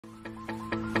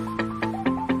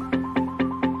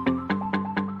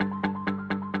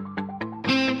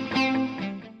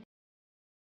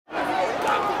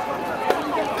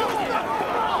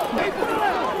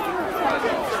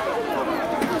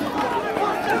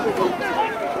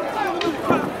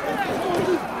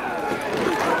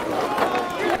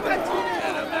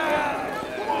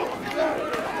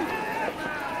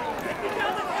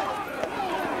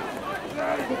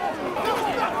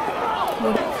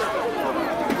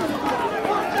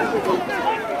Hello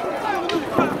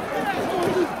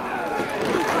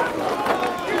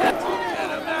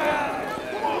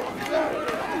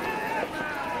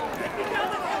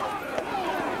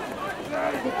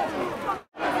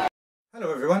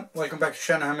everyone, welcome back to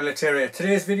Shanahan Militaria.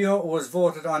 Today's video was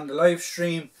voted on the live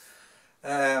stream.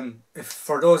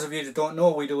 For those of you that don't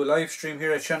know, we do a live stream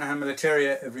here at Shanahan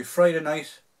Militaria every Friday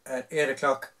night at 8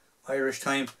 o'clock Irish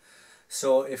time.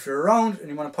 So if you're around and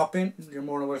you want to pop in, you're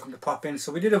more than welcome to pop in.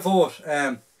 So we did a vote.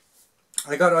 I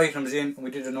got items in and we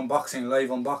did an unboxing, live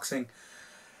unboxing.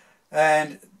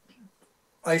 And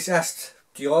I asked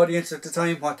the audience at the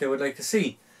time what they would like to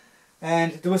see.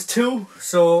 And there was two,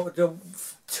 so the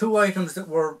two items that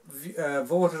were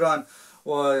voted on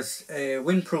was a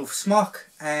windproof smock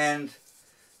and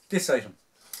this item.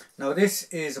 Now this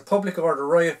is a public order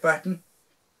riot baton.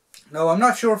 Now I'm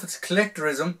not sure if it's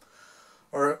collectorism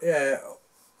or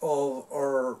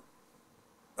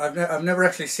I've never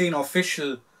actually seen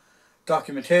official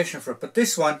documentation for it, but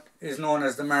this one is known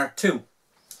as the Mark II,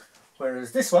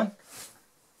 whereas this one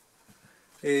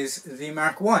is the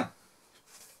Mark I.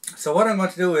 So what I'm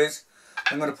going to do is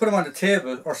I'm going to put them on the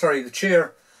table, or sorry, the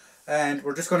chair, and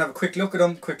we're just going to have a quick look at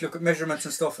them, quick look at measurements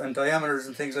and stuff and diameters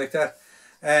and things like that,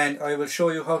 and I will show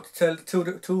you how to tell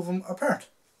the two of them apart.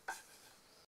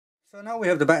 So now we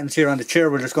have the Batons here on the chair,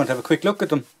 we're just going to have a quick look at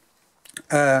them.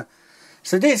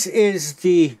 So this is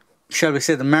the, shall we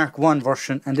say, the Mark I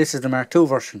version, and this is the Mark II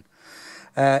version.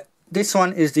 This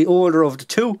one is the older of the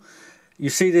two. You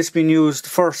see this being used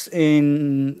first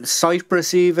in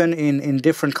Cyprus, even in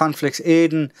different conflicts,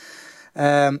 Aden,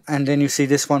 and then you see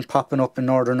this one popping up in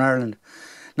Northern Ireland.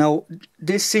 Now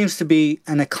this seems to be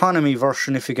an economy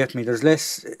version, if you get me. There's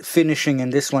less finishing in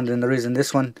this one than there is in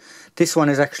this one. This one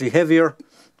is actually heavier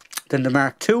than the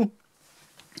Mark II.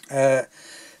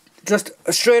 Just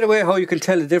straight away how you can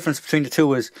tell the difference between the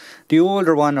two is the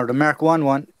older one, or the Mark I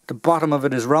one, the bottom of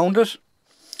it is rounded.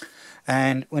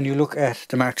 And when you look at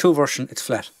the Mark II version, it's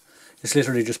flat. It's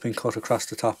literally just been cut across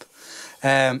the top.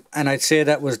 And I'd say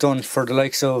that was done for the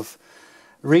likes of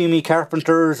Remy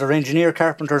carpenters or engineer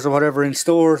carpenters or whatever in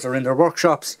stores or in their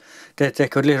workshops, that they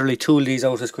could literally tool these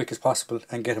out as quick as possible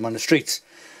and get them on the streets.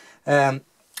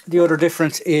 The other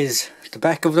difference is the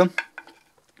back of them.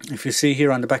 If you see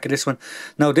here on the back of this one.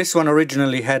 Now this one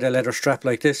originally had a leather strap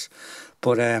like this,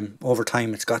 but over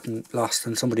time it's gotten lost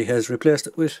and somebody has replaced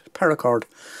it with paracord.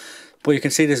 But you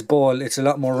can see this ball, it's a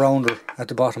lot more rounder at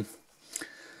the bottom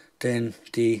than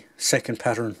the second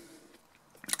pattern.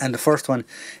 And the first one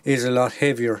is a lot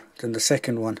heavier than the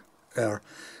second one. The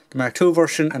Mark II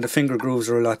version, and the finger grooves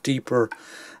are a lot deeper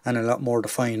and a lot more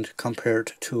defined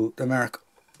compared to the Mark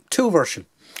II version.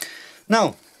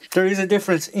 Now, there is a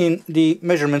difference in the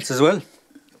measurements as well.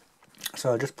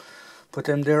 So I'll just put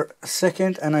them there a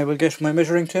second and I will get my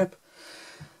measuring tape.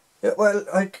 Yeah, well,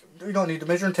 we don't need the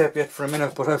measuring tape yet for a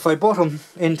minute, but if I butt them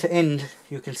end to end,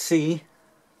 you can see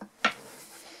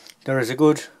there is a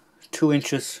good 2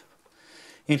 inches,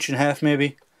 inch and a half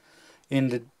maybe, in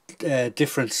the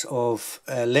difference of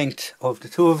length of the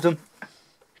two of them.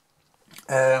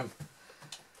 The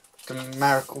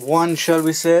Mark I, shall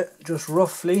we say, just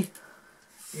roughly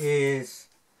is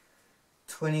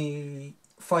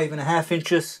 25.5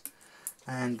 inches,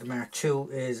 and the Mark II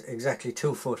is exactly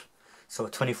 2 foot. So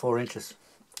 24 inches.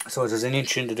 So there's an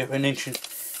inch in the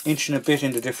inch and a bit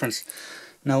in the difference.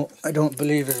 Now I don't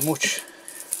believe there's much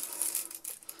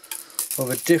of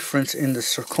a difference in the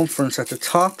circumference at the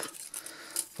top,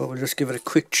 but we'll just give it a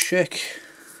quick check.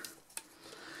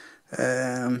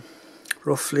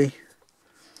 Roughly,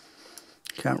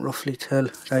 can't roughly tell.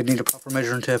 I'd need a proper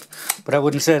measuring tape, but I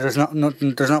wouldn't say there's not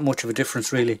much of a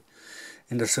difference really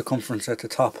in the circumference at the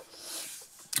top.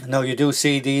 Now you do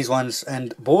see these ones,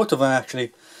 and both of them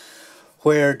actually,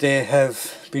 where they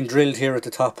have been drilled here at the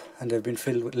top and they've been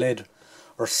filled with lead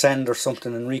or sand or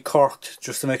something and recorked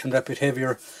just to make them that bit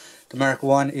heavier. The Mark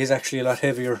I is actually a lot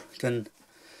heavier than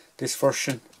this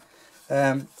version.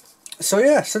 So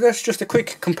yeah, so that's just a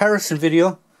quick comparison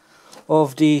video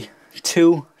of the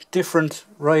two different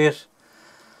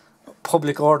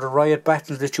public order riot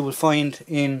batons that you will find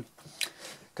in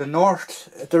the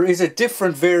north. There is a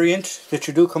different variant that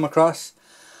you do come across.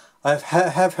 I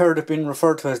have heard it being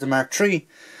referred to as the Mark III,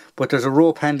 but there's a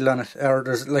rope handle on it, or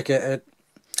there's like a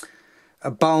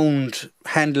bound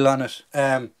handle on it,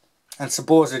 and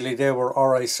supposedly they were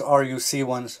RUC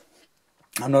ones.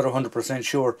 I'm not 100%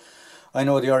 sure. I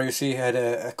know the RUC had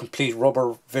a complete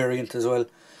rubber variant as well,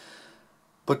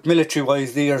 but military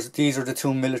wise these are the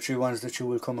two military ones that you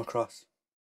will come across.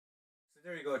 So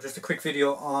there you go, just a quick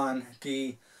video on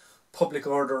the public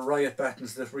order riot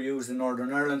batons that were used in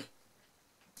Northern Ireland.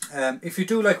 If you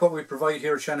do like what we provide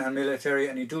here at Shanahan Military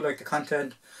and you do like the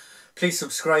content, please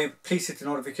subscribe, please hit the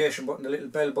notification button, the little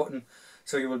bell button,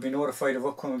 so you will be notified of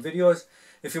upcoming videos.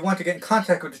 If you want to get in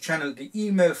contact with the channel, the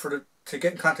email to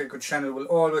get in contact with the channel will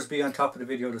always be on top of the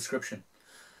video description.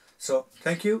 So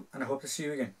thank you, and I hope to see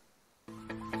you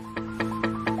again.